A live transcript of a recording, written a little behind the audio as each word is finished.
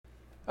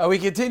We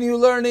continue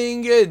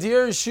learning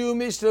Dirshu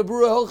Mishnah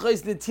Berurah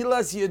Hilchos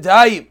Netilas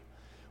Yadaim.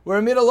 We're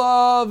in the middle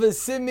of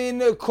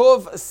Siman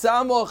Kuf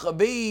Samoch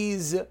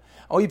Beis, and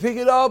we pick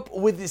it up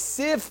with the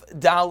Sif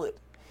Dalet.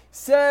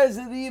 Says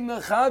the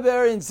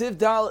Mechaber in Sif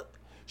Dalet,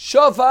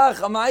 Shofach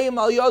Amayim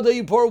Al Yada,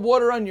 you pour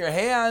water on your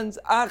hands,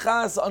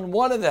 Achas on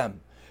one of them,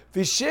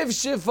 Vishiv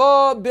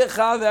Shifa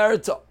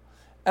Bechaverta,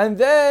 and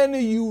then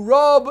you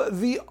rub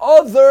the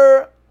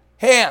other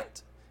hand.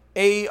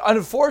 A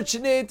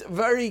unfortunate,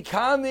 very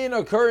common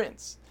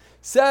occurrence.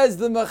 Says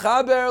the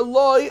Mechaber,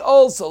 Loi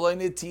also Loi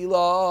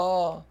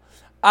Netila.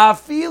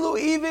 Afilu,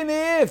 even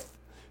if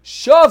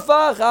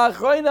Shafach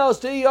Achroin Al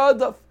Shtei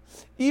Yadav,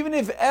 even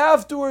if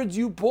afterwards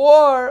you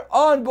pour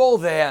on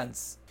both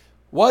hands.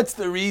 What's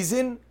the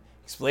reason?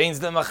 Explains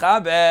the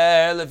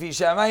Mechaber, Lefi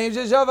Shamayim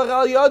Sheshafach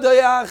Al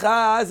Yadai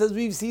Achas, as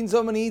we've seen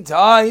so many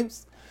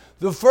times.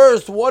 The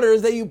first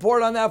waters that you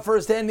poured on that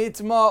first hand,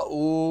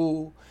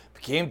 Nitma'u,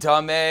 became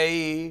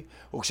tamei.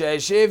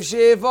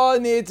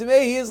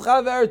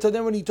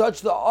 Then when you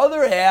touch the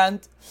other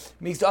hand, it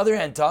makes the other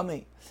hand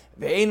tamei.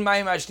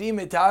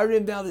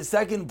 Now the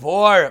second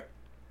pour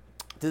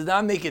does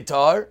not make it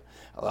tar.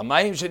 It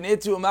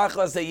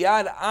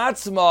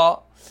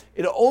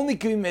only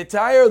can be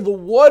metar the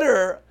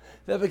water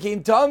that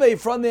became tamei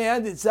from the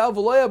hand itself,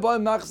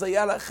 but not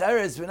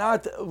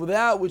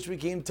that which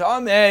became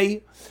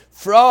tamei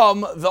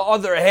from the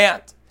other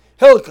hand.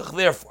 Hilkach,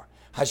 therefore.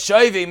 If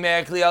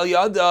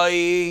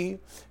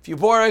you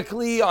pour a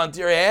kli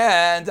onto your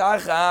hand,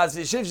 and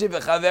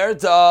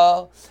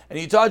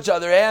you touch the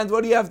other hand,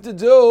 what do you have to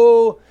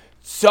do?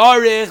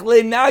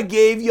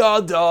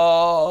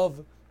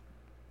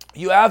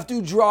 You have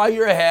to dry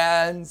your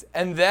hands,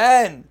 and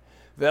then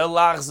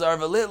wash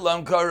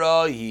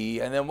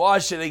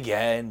it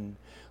again.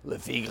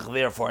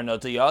 Therefore,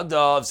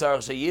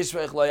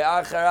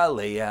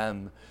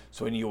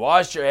 so when you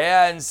wash your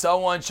hands,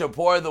 someone should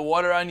pour the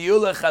water on you.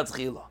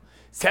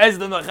 Says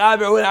the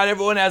Mechaber, not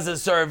everyone has a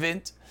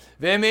servant.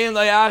 If you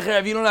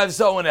don't have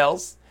someone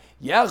else,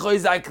 you should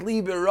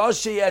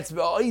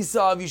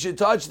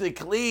touch the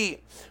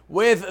kli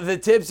with the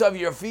tips of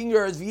your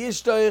fingers, and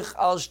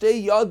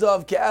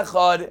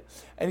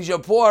you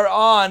should pour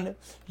on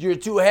your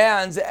two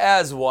hands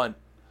as one.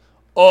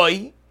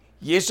 And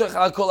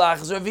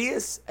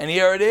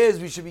here it is,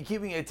 we should be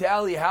keeping a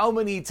tally how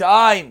many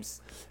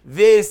times.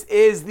 This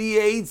is the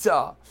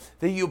eitzah,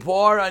 that you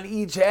pour on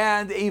each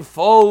hand a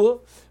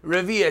full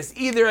revius.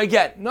 Either,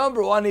 again,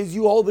 number one is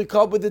you hold the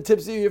cup with the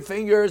tips of your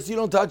fingers, you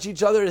don't touch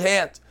each other's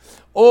hand.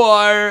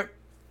 Or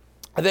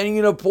then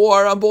you're going to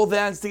pour on both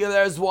hands together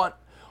as one.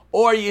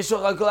 Or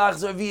yishach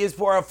hakolach revius,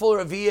 pour a full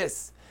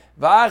revius.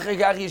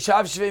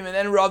 And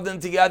then rub them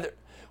together.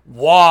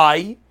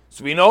 Why?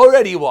 So we know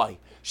already why.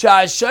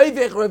 Because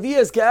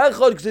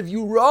if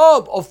you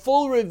rub a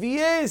full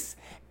revius,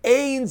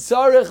 if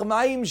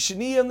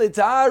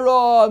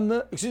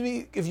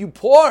you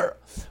pour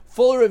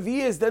full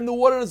revius, then the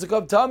water doesn't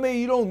come tamei.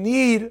 You don't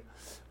need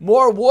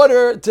more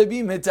water to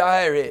be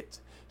mitahirit.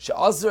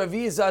 Because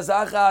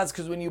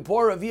when you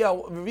pour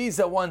revius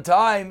at one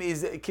time,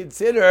 is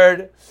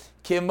considered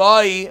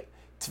kemai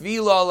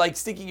tvila, like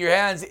sticking your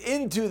hands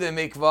into the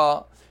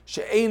mikvah.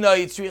 You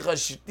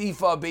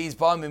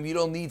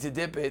don't need to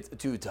dip it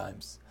two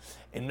times.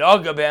 In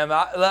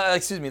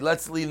let's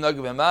leave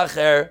Naga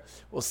B'Macher.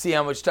 We'll see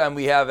how much time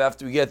we have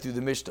after we get through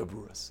the Mishnah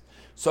Berurah.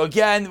 So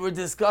again, we're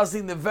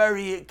discussing the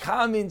very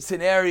common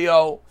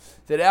scenario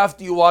that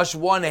after you wash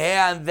one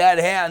hand, that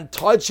hand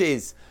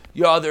touches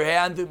your other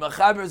hand. The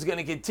Mechaber is going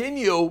to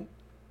continue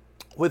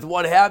with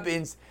what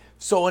happens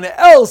if someone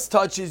else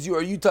touches you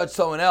or you touch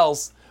someone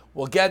else.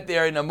 We'll get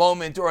there in a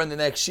moment or in the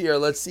next year.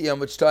 Let's see how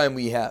much time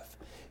we have.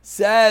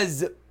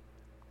 Says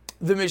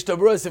the Mishnah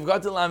Berurah, if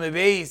got to Lamed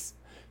Beis,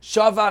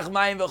 Shavach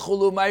Mayim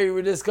v'chulu Mayim,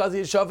 we're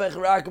discussing Shavach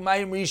Rak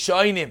Mayim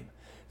Rishonim,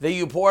 that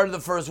you pour the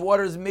first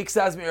waters, mix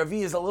as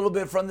miravias, a little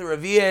bit from the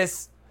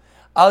revius,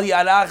 Al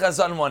Yarachas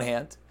on one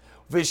hand,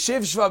 V'shiv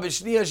Shva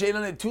B'shniya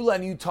She'enan Netula,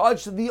 and you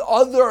touch the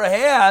other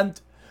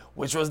hand,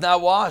 which was not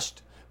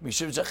washed. You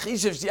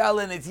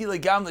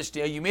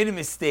made a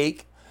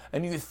mistake,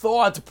 and you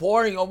thought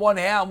pouring on one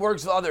hand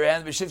works with the other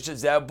hand,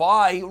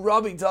 by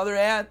rubbing the other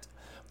hand.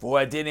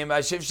 And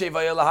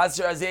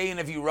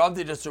if you rubbed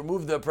it, just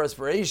remove the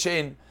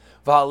perspiration,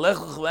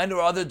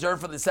 or other dirt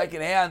from the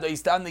second hand, or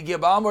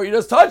you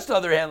just touched the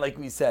other hand, like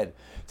we said.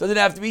 It doesn't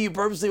have to be you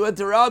purposely went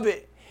to rub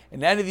it.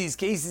 In none of these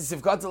cases,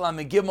 if it's the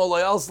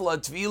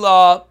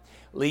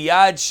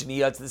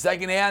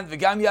second hand,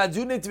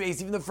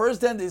 even the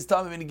first hand is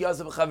tamei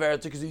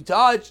because you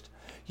touched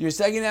your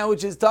second hand,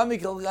 which is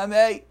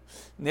tamei.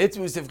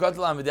 Nitmus if got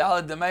la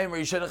medal the maim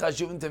rishon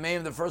chashuvin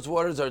tameim, the first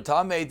waters are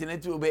tamei.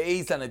 Nitmu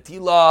be'eis and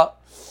atila,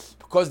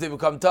 because they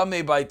become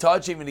tamei by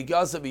touching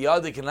v'nigasa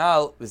b'yad the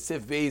canal with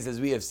sif beis,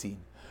 as we have seen.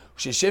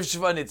 Sheshif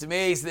shva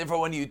nitmeis, therefore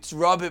when you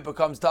rub it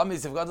becomes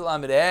tamei. If got la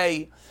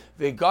medei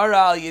v'gara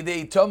al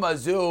yedei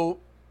tomazu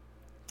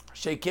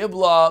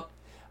shekibla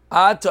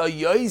ata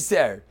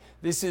yoiser.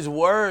 This is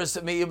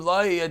worse.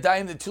 Me'imlai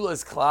yadayim the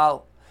tulas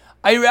klal.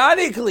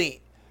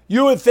 Ironically,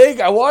 You would think,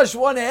 I washed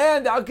one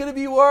hand, how could it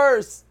be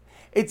worse?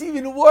 It's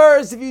even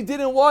worse if you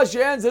didn't wash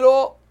your hands at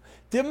all.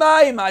 Because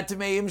when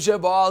you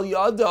have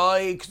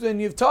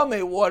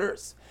tamei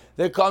waters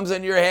that comes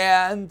on your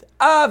hand,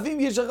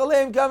 it's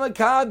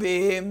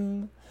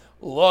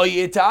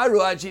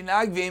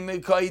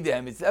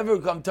never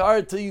become tar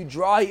until you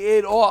dry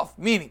it off.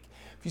 Meaning,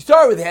 if you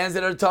start with hands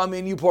that are tamei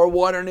and you pour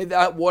water in it,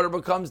 that water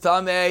becomes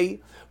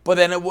tamei, but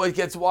then it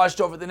gets washed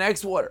over the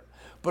next water.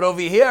 But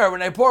over here,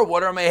 when I pour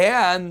water on my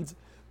hand,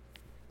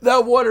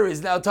 that water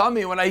is now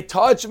tamei. When I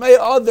touch my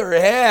other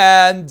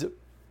hand,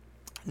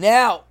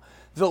 now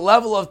the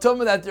level of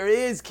tumah that there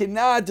is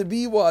cannot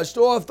be washed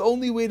off. The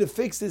only way to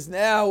fix this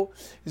now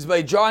is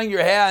by drying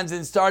your hands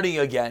and starting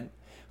again.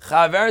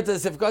 Chaverta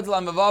sifkat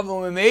lamavav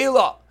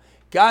u'memela.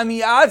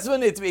 Gami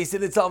atzman it makes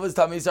it itself as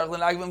tamei sarch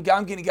l'nagvim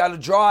gamkin. You got to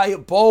dry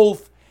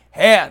both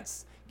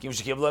hands.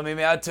 Because they both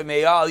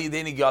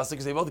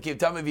came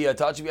tamei via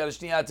touch. We got a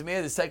shniyat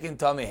tamei, the second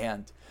tamei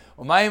hand.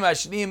 Umayim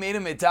ashniim made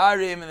him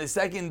mitarim, and the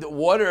second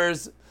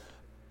waters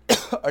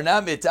are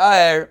not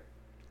mitar.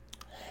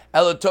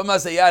 Elo toma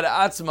sayad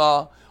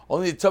atzma,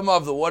 only the toma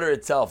of the water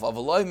itself.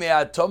 Avaloi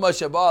me'at toma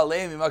shaba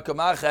aleim imakam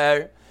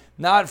acher,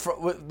 not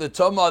the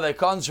toma that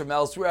comes from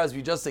elsewhere, as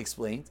we just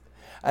explained.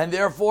 And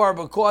therefore,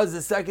 because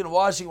the second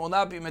washing will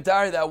not be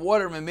mitar, that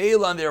water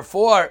memela, and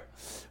therefore,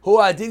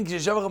 hu adin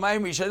kishavach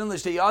mayim rishanim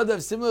l'shtei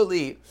yadav.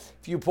 Similarly,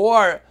 if you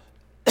pour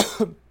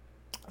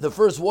the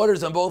first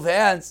waters on both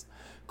hands,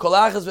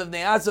 kolachas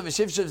v'vnei atzav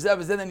v'shivshav zeh,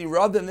 and then you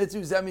rub them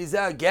nitzu zeh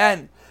mizeh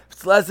again. If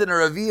it's less than a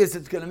ravias,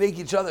 it's going to make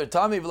each other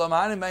tamei.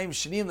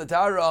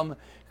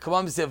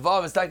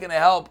 It's not going to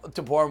help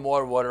to pour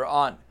more water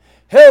on.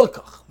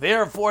 Hilkach.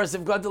 Therefore,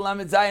 Sivkat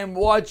Lamed Zayin,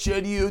 what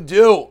should you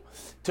do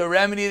to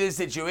remedy this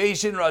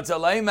situation?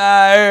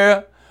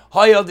 Ratzalaymar.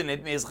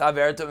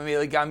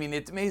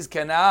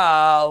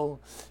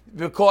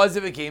 Because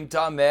it became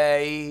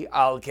tamei,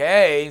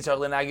 alkei.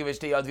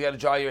 You got to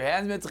dry your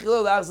hands.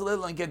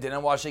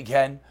 Didn't wash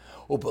again.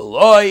 As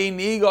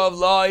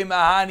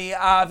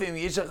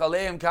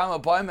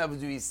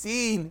we've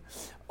seen,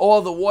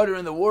 all the water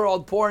in the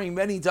world pouring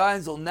many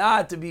times will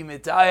not to be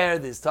mitayar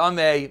this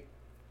tamei.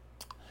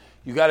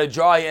 You got to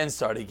dry and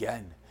start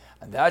again,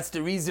 and that's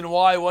the reason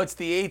why. What's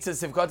the eitzah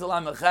sivkat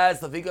lamechas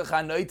lefika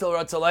chanoitel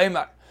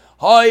ratzalaymar.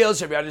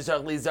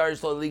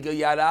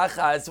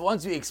 So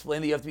once we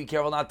explain that you have to be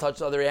careful not to touch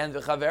the other hand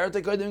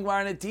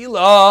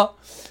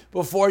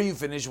before you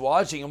finish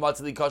washing, and what's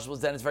the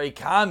kashmos, then it's very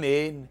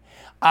common.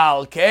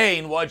 Al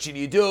Kain, what should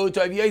you do?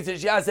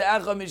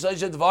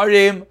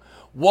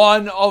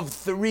 One of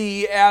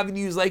three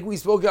avenues, like we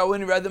spoke about when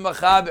we read the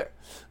Machaber.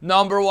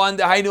 Number one,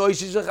 the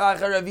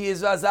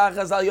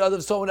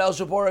someone else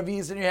should pour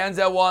ravias in your hands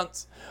at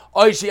once.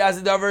 Or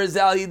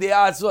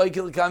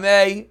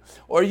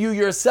you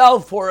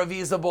yourself pour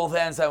ravias on both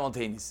hands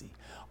simultaneously.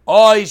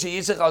 You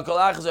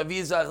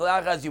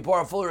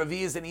pour a full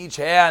ravias in each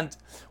hand,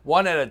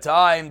 one at a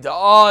time.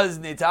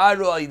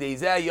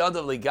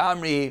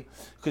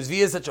 Because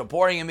via such a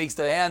pouring, it makes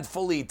the hand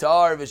fully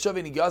tar. And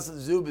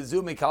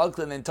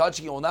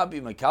touching it will not be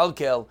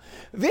mekalkel.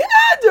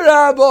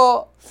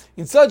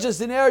 In such a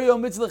scenario,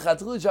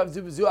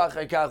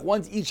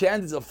 once each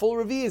hand is a full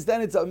ravias,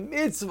 then it's a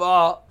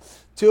mitzvah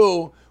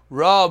to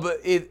rub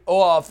it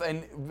off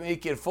and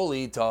make it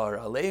fully tar.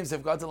 If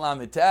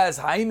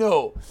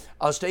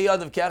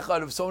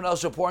someone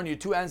else should pour on your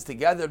two hands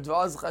together,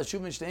 both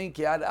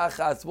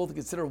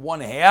consider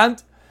one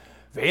hand.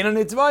 They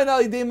won't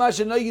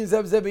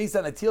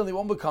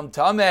become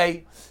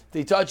tamei.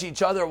 They touch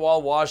each other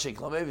while washing.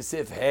 And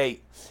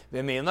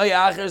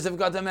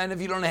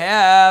if you don't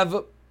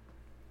have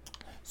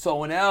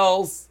someone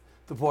else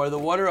to pour the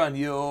water on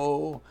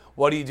you,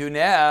 what do you do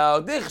now?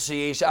 When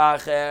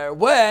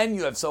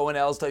you have someone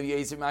else,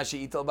 it's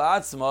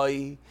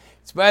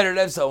better to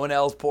have someone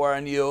else pour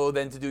on you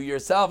than to do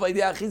yourself.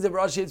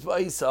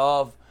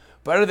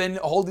 Better than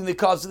holding the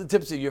cups with the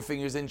tips of your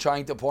fingers and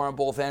trying to pour on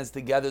both hands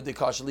together.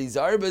 This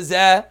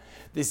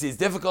is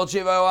difficult.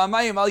 It's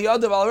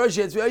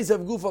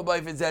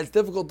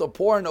difficult to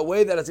pour in a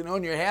way that it's going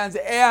on your hands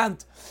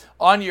and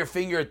on your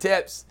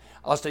fingertips.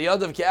 This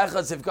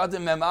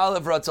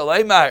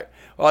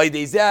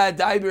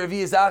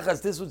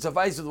would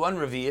suffice with one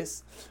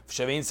revius.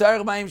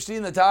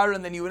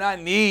 And then you would not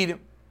need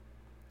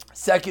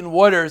second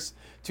waters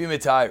to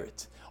retire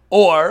it.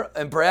 Or,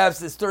 and perhaps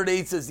this third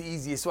eitzah is the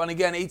easiest one.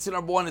 Again, eitzah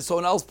number one is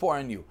someone else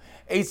pouring you.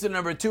 Eitzah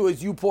number two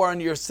is you pour on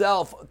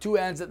yourself, two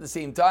hands at the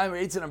same time. Or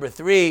eitzah number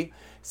three,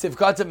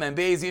 sivkata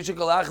membez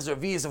yishakalachas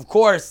revius. Of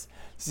course,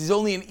 this is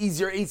only an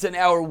easier eitzah in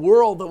our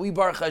world that we,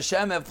 Baruch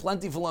Hashem, have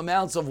plentiful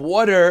amounts of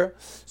water,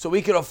 so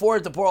we can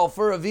afford to pour all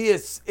four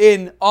revius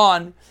in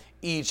on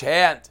each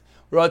hand.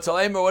 What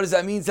does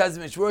that mean? Says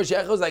you hold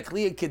the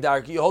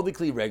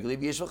kli regularly.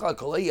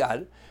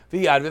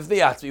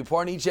 You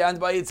pour in each hand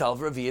by itself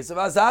revius of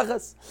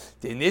azachas.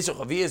 Did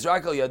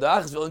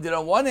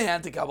on one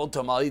hand to kabel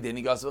tamali, then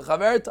he goes with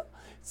chaverta.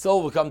 So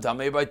will become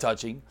tamei by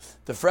touching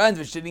the friend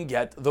which didn't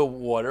get the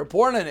water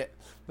poured in it.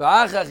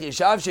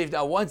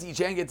 Now, once each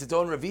hand gets its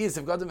own revius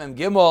of Gadam and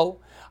Gimel,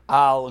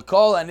 Al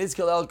Kol and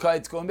Iskel El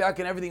Kaitz, going back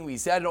on everything we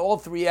said in all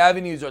three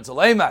avenues, or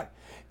Tzaleimar.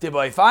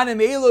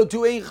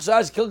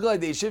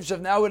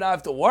 Now we don't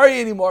have to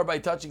worry anymore by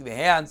touching the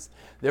hands.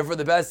 Therefore,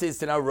 the best is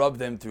to now rub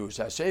them through.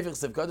 Via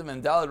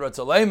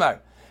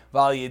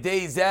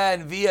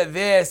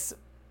this,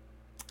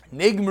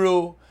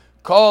 Nigmru,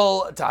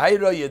 Kol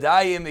Tahira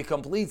Yadayim, it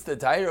completes the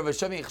Tahira of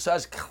Hashem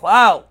Yichshash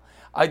Klal.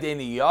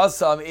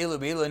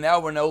 Now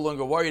we're no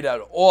longer worried at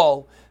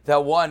all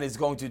that one is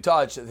going to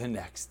touch the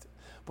next.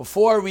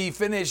 Before we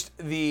finished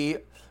the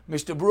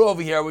Mishnah Berurah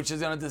over here, which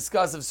is going to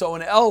discuss if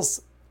someone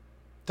else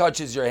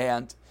touches your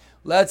hand,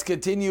 let's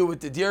continue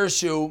with the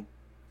Dirshu.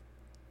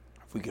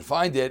 If we could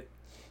find it,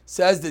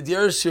 says the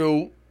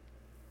Dirshu.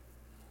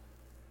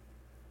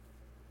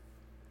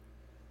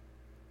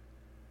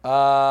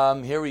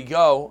 Here we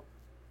go.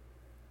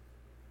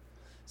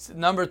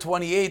 Number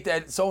 28,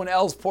 that someone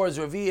else pours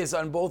revius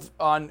on both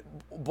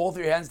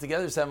your hands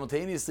together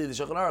simultaneously. The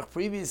Shulchan Aruch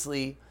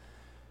previously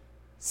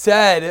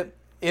said,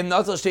 "Im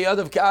natal shtei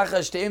yadav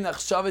ka'acha shteim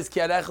nachshavas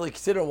ki'arech,"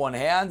 consider one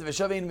hand.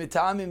 V'shavein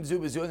mitamim zu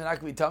b'zu, and they're not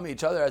going to be tummy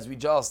each other, as we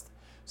just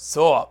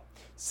saw.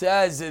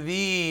 Says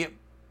the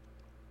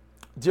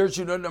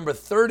Dirshu note number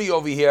 30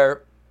 over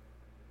here.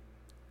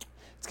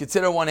 It's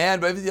consider one hand.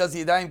 But it says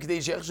the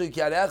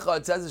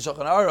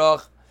Shulchan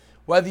Aruch,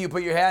 whether you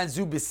put your hands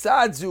zu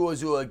besad zu or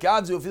zu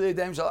agav zu, fil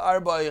yadayim shal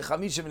arba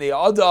chamishim bnei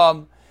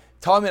adam,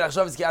 tamid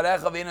achshavas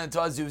ki'arecha ve'ein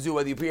ataz zu zu.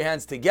 Whether you put your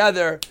hands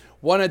together,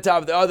 one on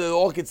top of the other, they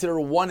all consider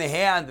one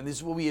hand. And this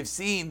is what we have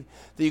seen,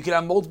 that you can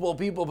have multiple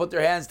people put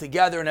their hands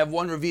together and have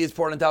one revius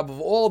poured on top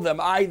of all of them.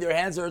 Their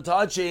hands are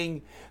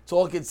touching. It's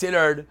all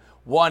considered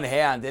one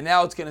hand. And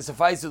now it's going to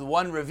suffice with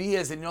one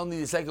revius, and you don't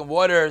need the second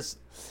waters.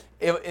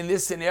 In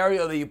this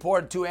scenario that you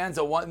poured two hands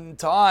at one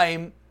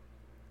time,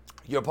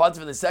 your part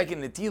for the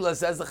second Netilas,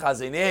 says the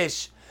Chazon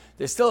Ish,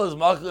 there still is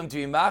makom to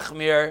be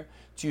machmir,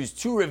 to use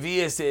two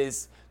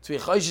reviuses, to be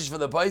choshish for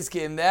the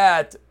paiskim,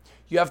 that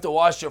you have to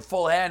wash your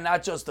full hand,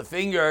 not just the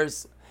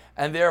fingers,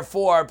 and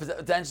therefore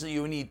potentially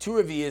you need two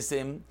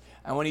reviusim,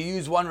 and when you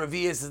use one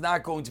revius, is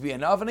not going to be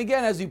enough. And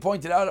again, as we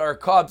pointed out, our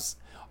cups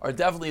are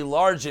definitely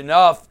large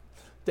enough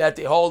that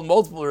they hold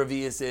multiple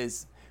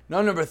reviuses.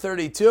 Note number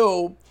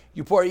 32,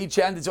 you pour each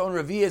hand its own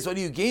revius. What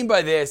do you gain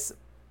by this?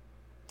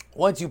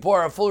 Once you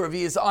pour a full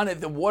revius on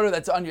it, the water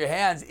that's on your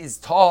hands is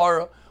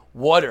tar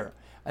water.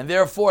 And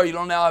therefore, you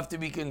don't now have to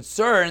be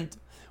concerned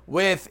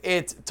with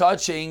it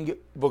touching,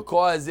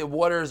 because the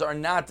waters are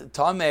not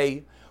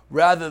tameh,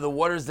 rather the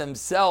waters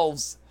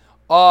themselves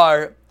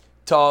are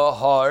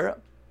tahar.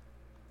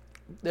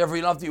 Therefore,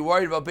 you don't have to be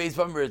worried about beis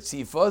bamir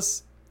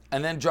tzifus,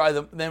 and then dry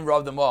them, then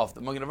rub them off.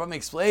 The Magen Avraham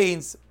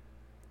explains,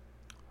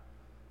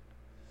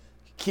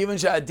 okay,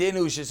 let's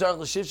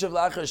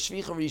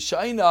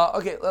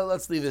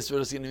leave this. We're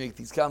just going to make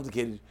these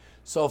complicated.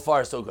 So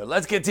far, so good.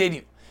 Let's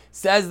continue.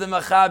 Says the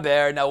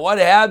Mechaber. Now, what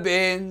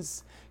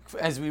happens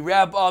as we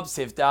wrap up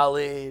Sif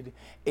Dalid?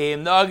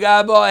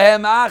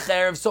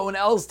 If someone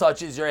else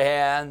touches your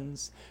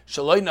hands,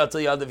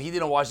 if he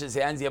didn't wash his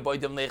hands,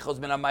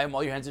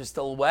 while your hands are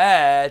still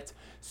wet,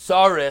 you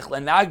got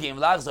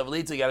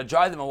to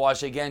dry them and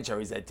wash again.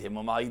 Because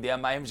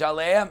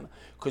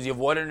you have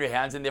water in your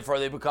hands and therefore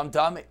they become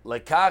tummy.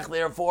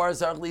 Therefore,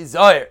 the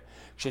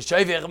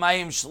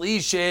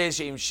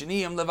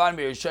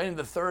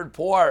third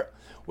pour,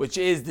 which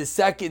is the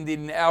second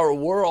in our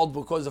world,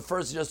 because the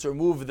first is just to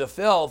remove the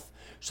filth.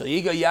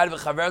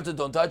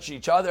 Don't touch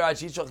each other.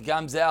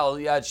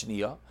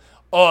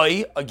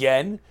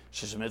 Again,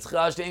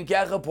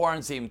 pour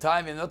in same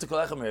time.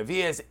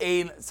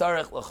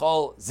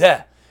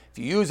 If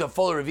you use a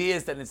full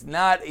revius, then it's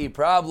not a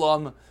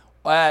problem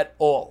at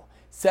all.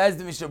 Says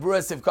the Mishnah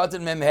Berurah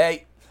Sivkatan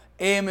Memhei,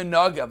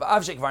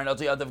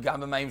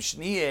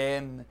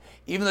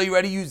 even though you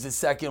already used the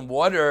second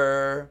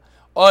water,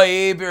 so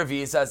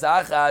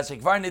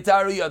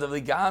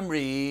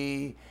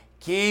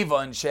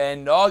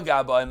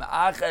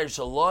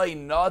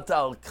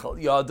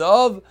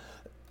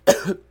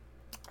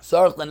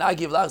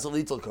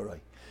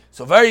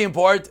very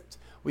important.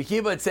 We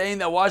keep on saying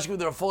that washing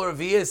with a full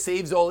revius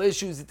saves all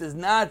issues. It does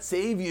not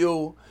save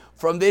you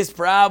from this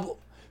problem.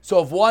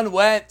 So if one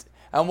went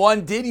and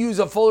one did use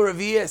a full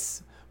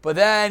revius, but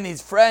then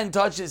his friend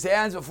touched his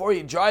hands before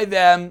he dried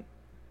them,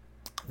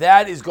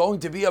 that is going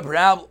to be a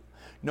problem.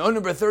 Note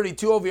number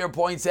 32 over here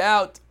points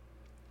out,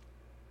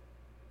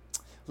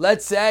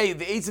 let's say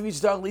the Eitzav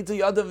Yishtach Lito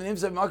Yadav and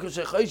Nimsav Makar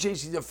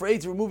Shechoyshesh, he's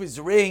afraid to remove his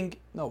ring.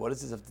 No, what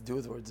does this have to do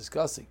with what we're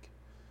discussing?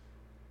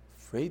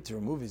 Afraid to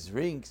remove his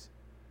rings.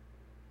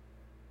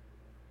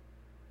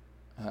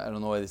 I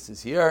don't know why this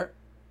is here.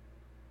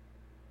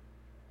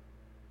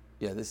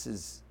 Yeah, this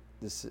is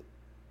Siman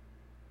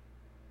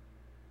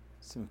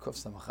Kuf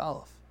Samach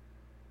Aleph.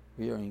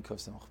 We are in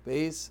Kuf Samach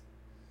Beis.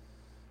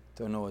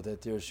 Don't know what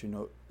that Dirshu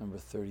note number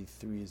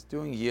 33 is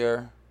doing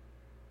here.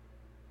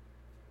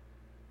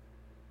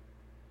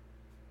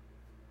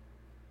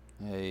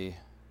 I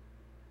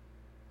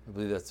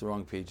believe that's the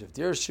wrong page of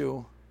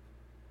Dirshu.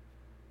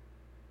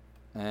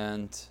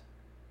 And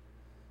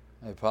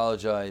I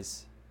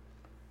apologize,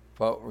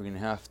 but we're going to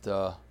have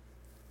to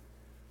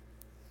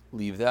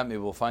leave that. Maybe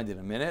we'll find it in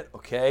a minute.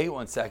 Okay,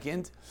 1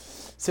 second.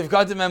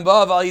 Sifkat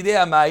membav al yidei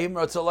hamayim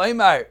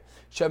ratzolaymar.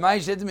 Shamayim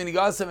shetim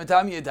minigasam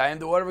etam yadayim.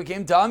 The water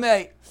became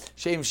tamei.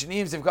 Shem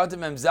shneim sifkat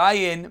mem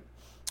zayin.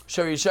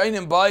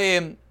 Sharishayim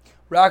bayim.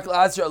 Rak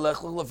l'asra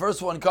lechel. The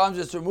first one comes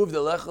just to remove the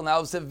lechel.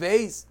 Now sif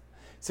beis.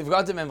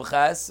 Sifkat mem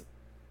ches.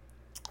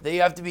 Then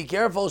you have to be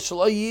careful.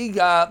 Shlo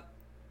yiga.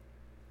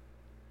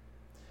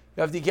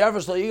 You have to be careful.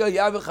 Shlo yiga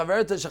yav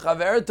chaverta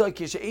shechaverta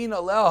kishein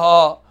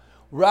aleha.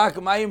 Rak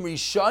mayim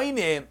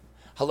rishayim.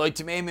 Haloi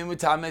Tameim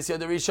Mutamis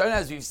the Rishon,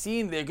 as we've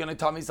seen, they're going to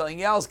tell me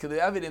something else. Because they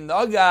have it in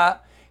Naga.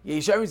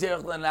 Yesharim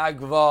Zerach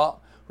Lanagva.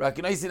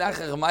 Rakanais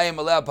Nachach Mayim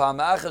Aleh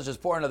Pamachas. Just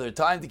pour another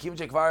time to keep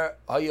Chekvar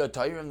Hayah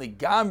Tayrim the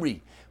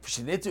Gamri.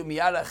 Fshinitu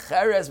Miyada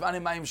Cheres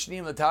Manim Mayim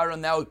Shnim Latara.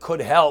 Now it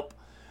could help.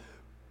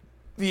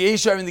 The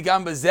Yesharim the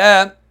Gamba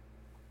Zem.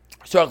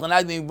 Zerach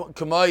Lanagni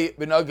Kamay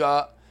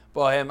Benaga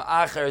Bohem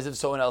Acher, as if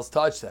someone else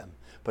touched them.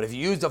 But if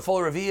you use the full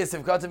Revius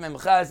of Katam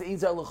Emchas,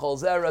 Inzal L'chol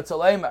Zera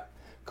Tzalema.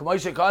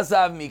 As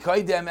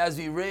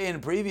we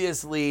written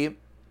previously,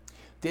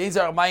 you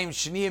don't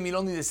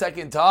need the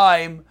second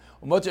time.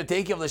 As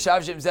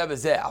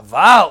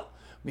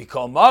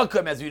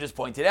we just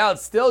pointed out,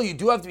 still you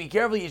do have to be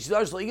careful. A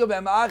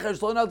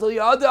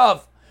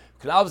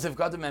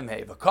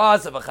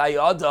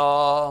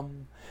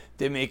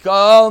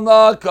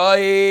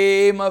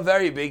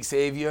very big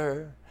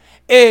savior.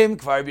 Then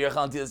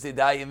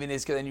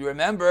you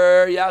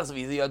remember,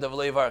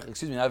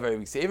 excuse me, not a very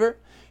big savior.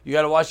 You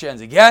got to wash your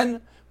hands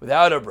again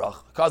without a brach.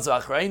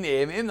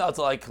 Im not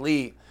like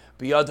kli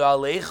biyad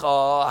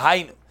alecha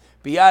hainu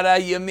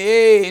biyad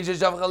yamin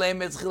sheshav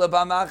chalem etzchila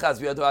b'machas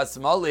biyad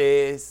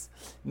asmalis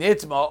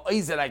nitma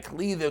oizen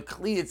kli. The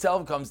kli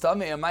itself comes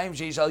tamei amayim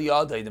sheishal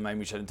yadai the mayim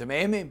yishanim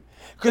tameimim.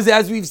 Because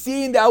as we've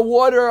seen, that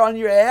water on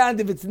your hand,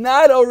 if it's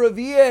not a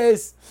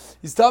revius,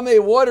 is tamei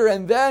water,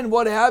 and then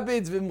what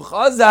happens?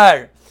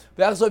 V'mchazar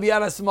v'achso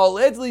biyad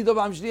asmalit lido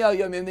b'amshni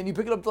yamim. Then you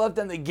pick it up the left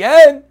hand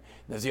again.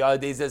 As the other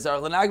day says,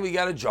 we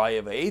got to dry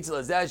it.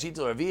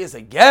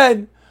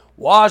 Again,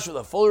 wash with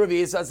a full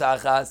revius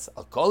asachas.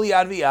 Al kol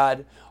yad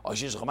v'yad. Al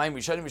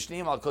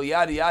kol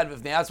yad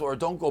v'yad. Or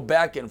don't go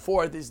back and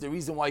forth. This is the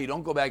reason why you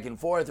don't go back and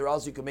forth, or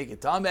else you can make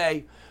it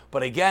tamei.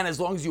 But again, as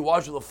long as you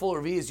wash with a full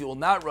revius, you will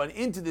not run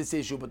into this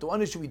issue. But the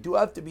one issue we do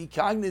have to be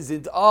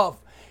cognizant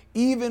of,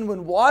 even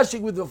when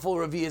washing with the full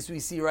revius we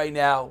see right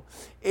now,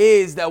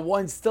 is that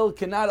one still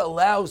cannot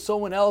allow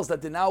someone else that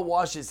did not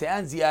wash his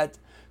hands yet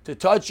to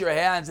touch your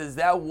hands, as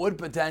that would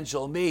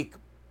potentially make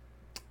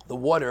the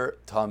water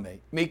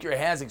tamei. Make your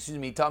hands,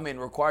 tamei, and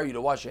require you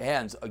to wash your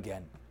hands again.